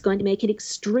that is going to make it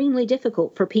extremely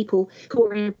difficult for people who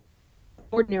are in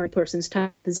ordinary person's type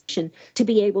of position to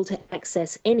be able to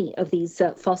access any of these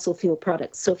fossil fuel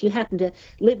products. So if you happen to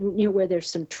live near where there's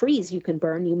some trees you can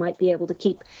burn, you might be able to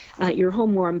keep your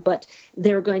home warm, but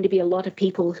there are going to be a lot of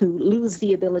people who lose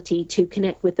the ability to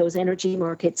connect with those energy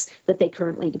markets that they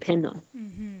currently depend on.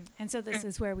 Mm-hmm. And so this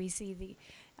is where we see the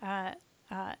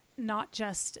not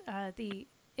just the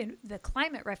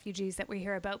climate refugees that we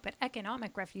hear about, but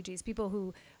economic refugees, people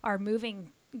who are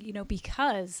moving,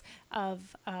 because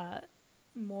of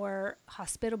more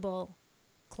hospitable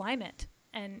climate.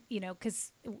 And,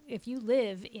 because if you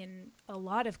live in a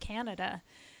lot of Canada,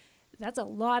 that's a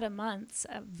lot of months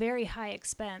of very high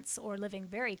expense or living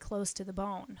very close to the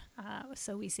bone.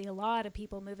 So we see a lot of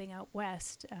people moving out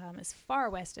west, as far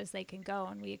west as they can go.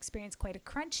 And we experience quite a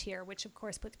crunch here, which of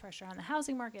course puts pressure on the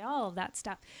housing market, all of that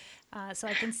stuff. So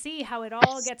I can see how it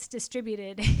all gets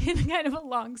distributed in kind of a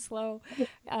long, slow,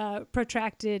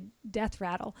 protracted death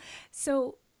rattle.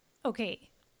 So, okay,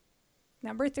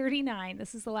 number 39,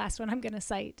 this is the last one I'm going to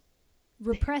cite.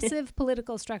 Repressive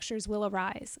political structures will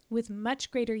arise with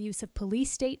much greater use of police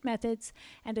state methods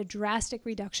and a drastic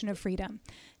reduction of freedom.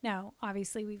 Now,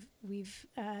 obviously, we've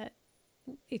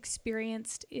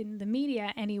experienced in the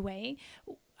media anyway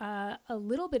a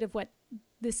little bit of what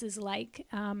this is like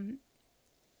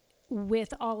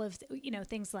with all of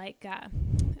things like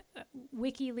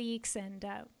WikiLeaks and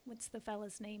what's the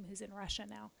fella's name who's in Russia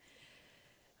now?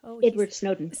 Edward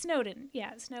Snowden.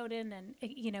 Snowden, and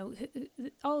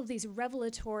all of these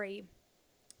revelatory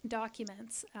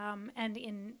documents, and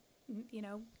in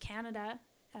Canada,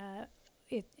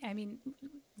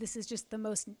 this is just the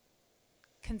most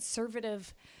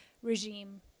conservative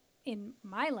regime in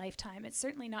my lifetime. It's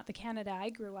certainly not the Canada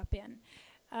I grew up in.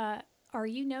 Are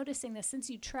you noticing this, since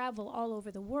you travel all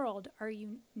over the world? Are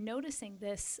you noticing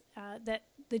this, that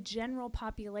the general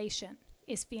population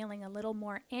is feeling a little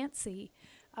more antsy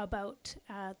about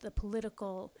the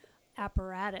political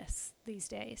apparatus these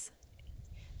days?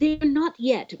 They're not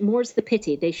yet. More's the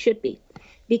pity. They should be,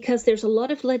 because there's a lot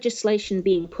of legislation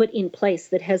being put in place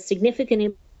that has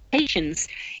significant implications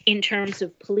in terms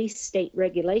of police state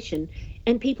regulation,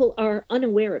 and people are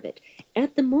unaware of it.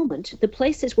 At the moment, the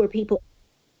places where people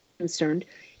are concerned,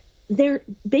 they're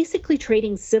basically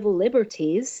trading civil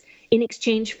liberties in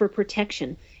exchange for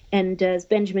protection. And as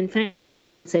Benjamin Franklin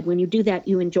said, when you do that,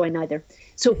 you enjoy neither.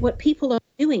 So what people are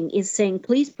doing is saying,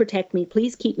 please protect me,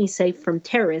 please keep me safe from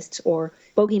terrorists or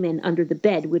bogeymen under the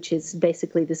bed, which is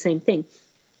basically the same thing.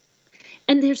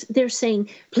 And they're saying,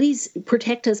 please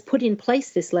protect us, put in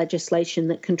place this legislation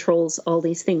that controls all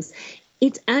these things.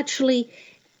 It's actually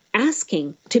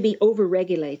asking to be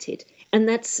overregulated. And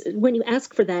that's when you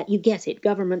ask for that, you get it.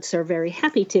 Governments are very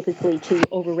happy typically to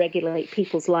overregulate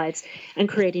people's lives and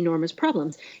create enormous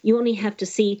problems. You only have to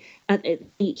see the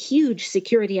huge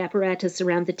security apparatus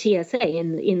around the TSA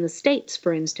in the States,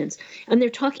 for instance. And they're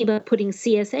talking about putting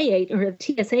CSA or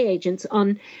TSA agents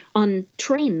on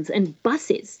trains and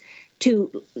buses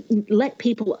to let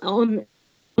people on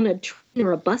a train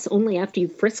or a bus only after you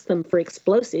frisk them for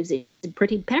explosives is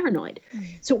pretty paranoid.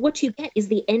 So what you get is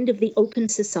the end of the open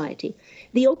society.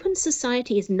 The open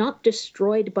society is not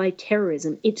destroyed by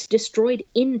terrorism. It's destroyed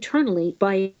internally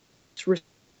by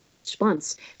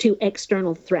response to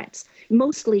external threats,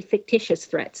 mostly fictitious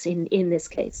threats in this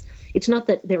case. It's not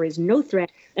that there is no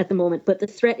threat at the moment, but the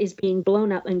threat is being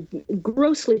blown up and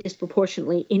grossly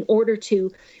disproportionately in order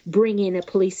to bring in a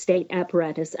police state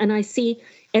apparatus. And I see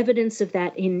evidence of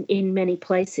that in many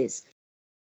places.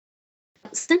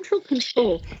 Central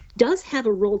control does have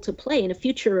a role to play in a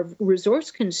future of resource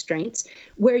constraints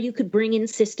where you could bring in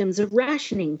systems of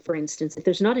rationing, for instance. If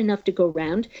there's not enough to go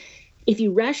around, if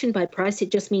you ration by price,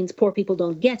 it just means poor people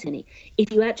don't get any.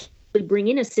 If you actually bring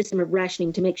in a system of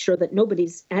rationing to make sure that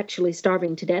nobody's actually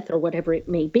starving to death or whatever it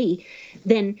may be,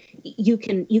 then you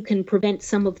can prevent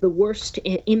some of the worst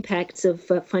impacts of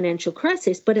financial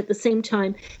crisis. But at the same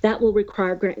time, that will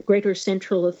require greater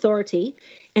central authority.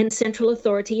 And central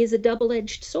authority is a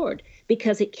double-edged sword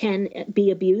because it can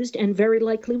be abused and very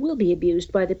likely will be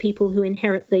abused by the people who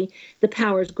inherit the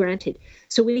powers granted.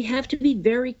 So we have to be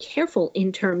very careful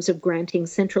in terms of granting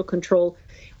central control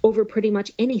over pretty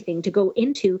much anything, to go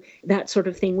into that sort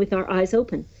of thing with our eyes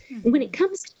open. Mm-hmm. When it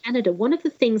comes to Canada, one of the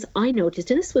things I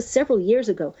noticed, and this was several years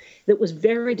ago, that was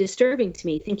very disturbing to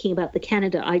me, thinking about the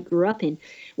Canada I grew up in,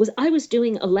 was I was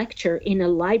doing a lecture in a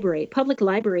library, public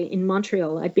library in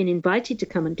Montreal. I'd been invited to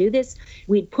come and do this.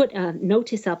 We'd put a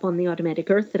notice up on the Automatic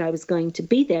Earth that I was going to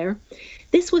be there.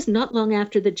 This was not long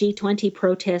after the G20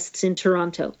 protests in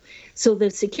Toronto. So the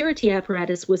security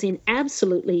apparatus was in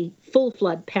absolutely full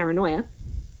flood paranoia.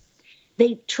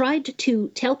 They tried to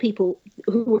tell people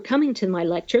who were coming to my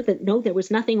lecture that no, there was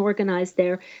nothing organized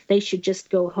there. They should just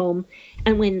go home.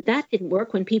 And when that didn't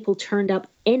work, when people turned up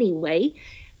anyway,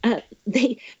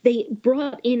 they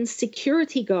brought in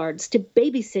security guards to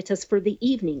babysit us for the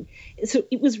evening. So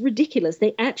it was ridiculous.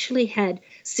 They actually had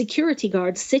security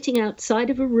guards sitting outside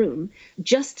of a room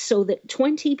just so that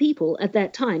 20 people at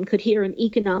that time could hear an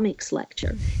economics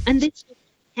lecture. And this was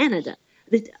Canada.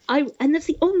 And that's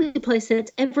the only place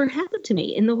that's ever happened to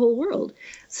me in the whole world.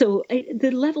 So the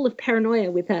level of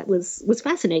paranoia with that was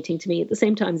fascinating to me at the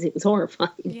same time as it was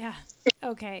horrifying. Yeah.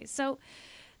 Okay. So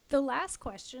the last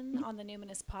question on the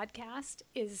Numinous podcast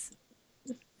is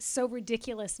so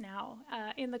ridiculous now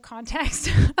in the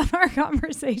context of our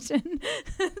conversation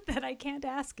that I can't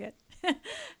ask it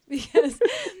because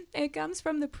it comes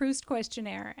from the Proust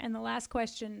questionnaire. And the last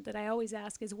question that I always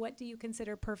ask is, what do you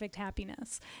consider perfect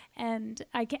happiness? And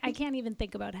I can't even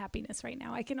think about happiness right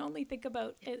now. I can only think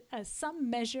about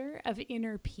some measure of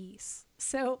inner peace.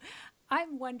 So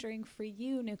I'm wondering for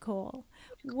you, Nicole,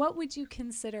 what would you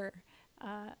consider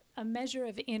a measure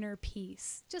of inner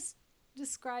peace? Just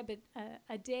describe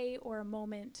a day or a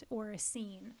moment or a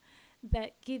scene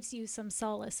that gives you some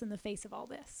solace in the face of all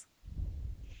this.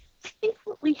 I think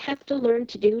what we have to learn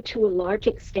to do to a large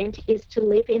extent is to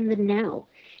live in the now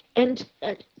and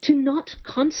to not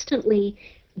constantly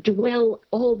dwell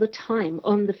all the time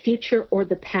on the future or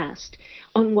the past,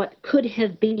 on what could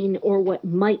have been or what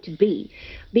might be.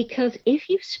 Because if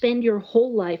you spend your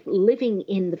whole life living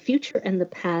in the future and the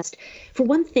past, for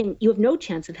one thing, you have no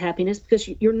chance of happiness because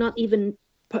you're not even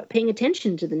paying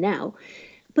attention to the now,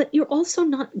 but you're also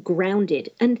not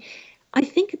grounded. And I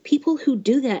think people who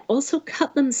do that also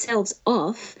cut themselves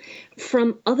off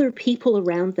from other people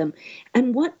around them.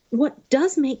 And what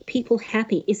does make people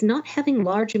happy is not having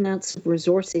large amounts of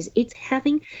resources. It's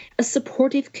having a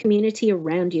supportive community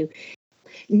around you,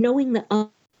 knowing that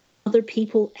other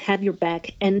people have your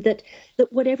back, and that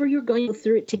whatever you're going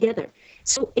through it together.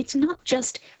 So it's not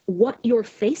just what you're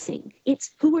facing,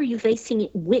 it's who are you facing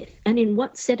it with and in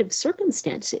what set of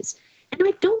circumstances. And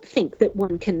I don't think that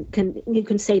one you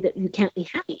can say that you can't be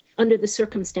happy under the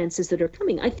circumstances that are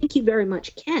coming. I think you very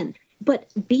much can.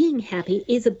 But being happy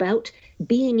is about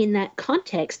being in that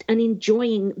context and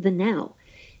enjoying the now.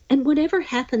 And whatever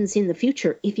happens in the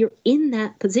future, if you're in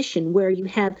that position where you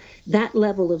have that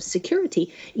level of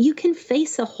security, you can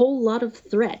face a whole lot of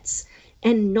threats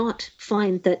and not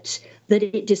find that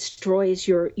it destroys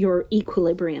your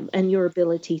equilibrium and your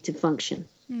ability to function.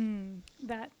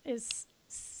 That is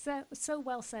so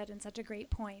well said and such a great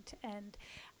point. And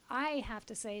I have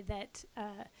to say that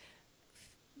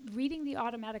reading The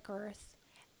Automatic Earth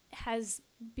has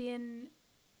been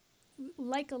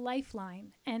like a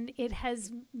lifeline, and it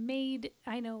has made,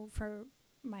 I know for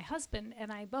my husband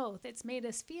and I both, it's made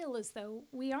us feel as though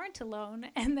we aren't alone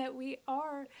and that we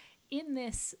are in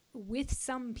this with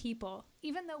some people,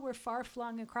 even though we're far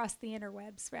flung across the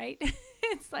interwebs, right?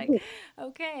 It's like,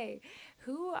 okay,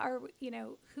 who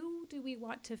do we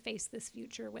want to face this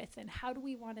future with, and how do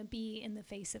we want to be in the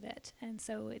face of it? And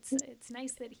so it's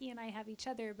nice that he and I have each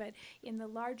other, but in the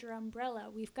larger umbrella,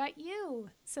 we've got you.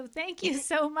 So thank you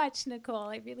so much, Nicole.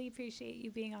 I really appreciate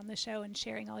you being on the show and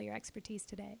sharing all your expertise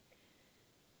today.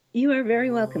 You are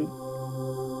very welcome.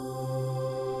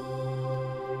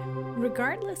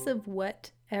 Regardless of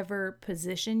whatever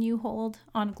position you hold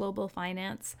on global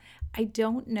finance, I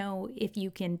don't know if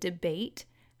you can debate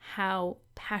how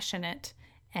passionate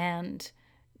and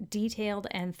detailed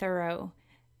and thorough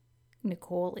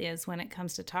Nicole is when it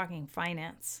comes to talking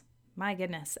finance. My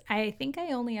goodness, I think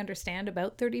I only understand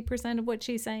about 30% of what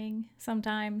she's saying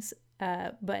sometimes,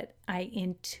 but I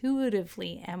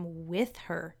intuitively am with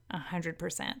her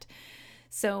 100%.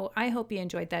 So I hope you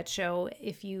enjoyed that show.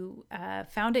 If you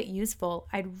found it useful,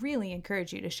 I'd really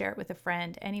encourage you to share it with a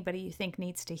friend, anybody you think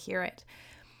needs to hear it.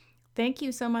 Thank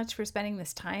you so much for spending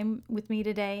this time with me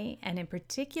today. And in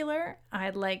particular,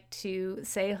 I'd like to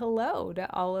say hello to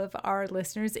all of our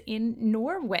listeners in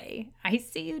Norway. I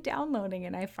see you downloading,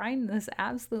 and I find this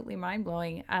absolutely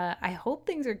mind-blowing. I hope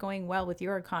things are going well with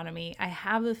your economy. I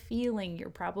have a feeling you're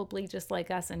probably just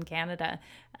like us in Canada,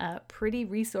 pretty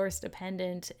resource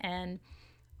dependent, and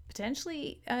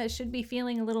potentially should be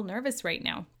feeling a little nervous right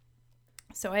now.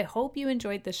 So I hope you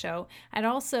enjoyed the show. I'd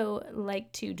also like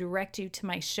to direct you to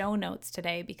my show notes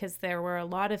today, because there were a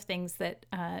lot of things that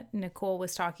Nicole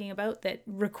was talking about that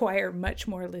require much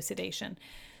more elucidation.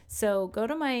 So go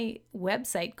to my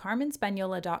website,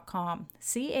 carmenspagnola.com,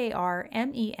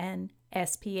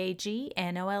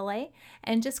 CarmenSpagnola,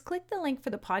 and just click the link for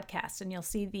the podcast, and you'll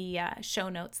see the show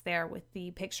notes there with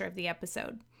the picture of the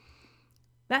episode.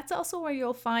 That's also where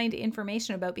you'll find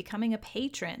information about becoming a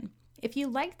patron. If you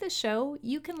like the show,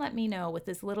 you can let me know with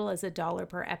as little as $1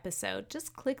 per episode.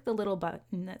 Just click the little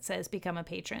button that says Become a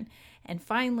Patron. And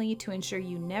finally, to ensure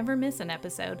you never miss an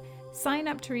episode, sign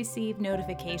up to receive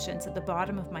notifications at the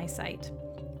bottom of my site.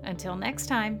 Until next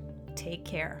time, take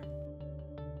care.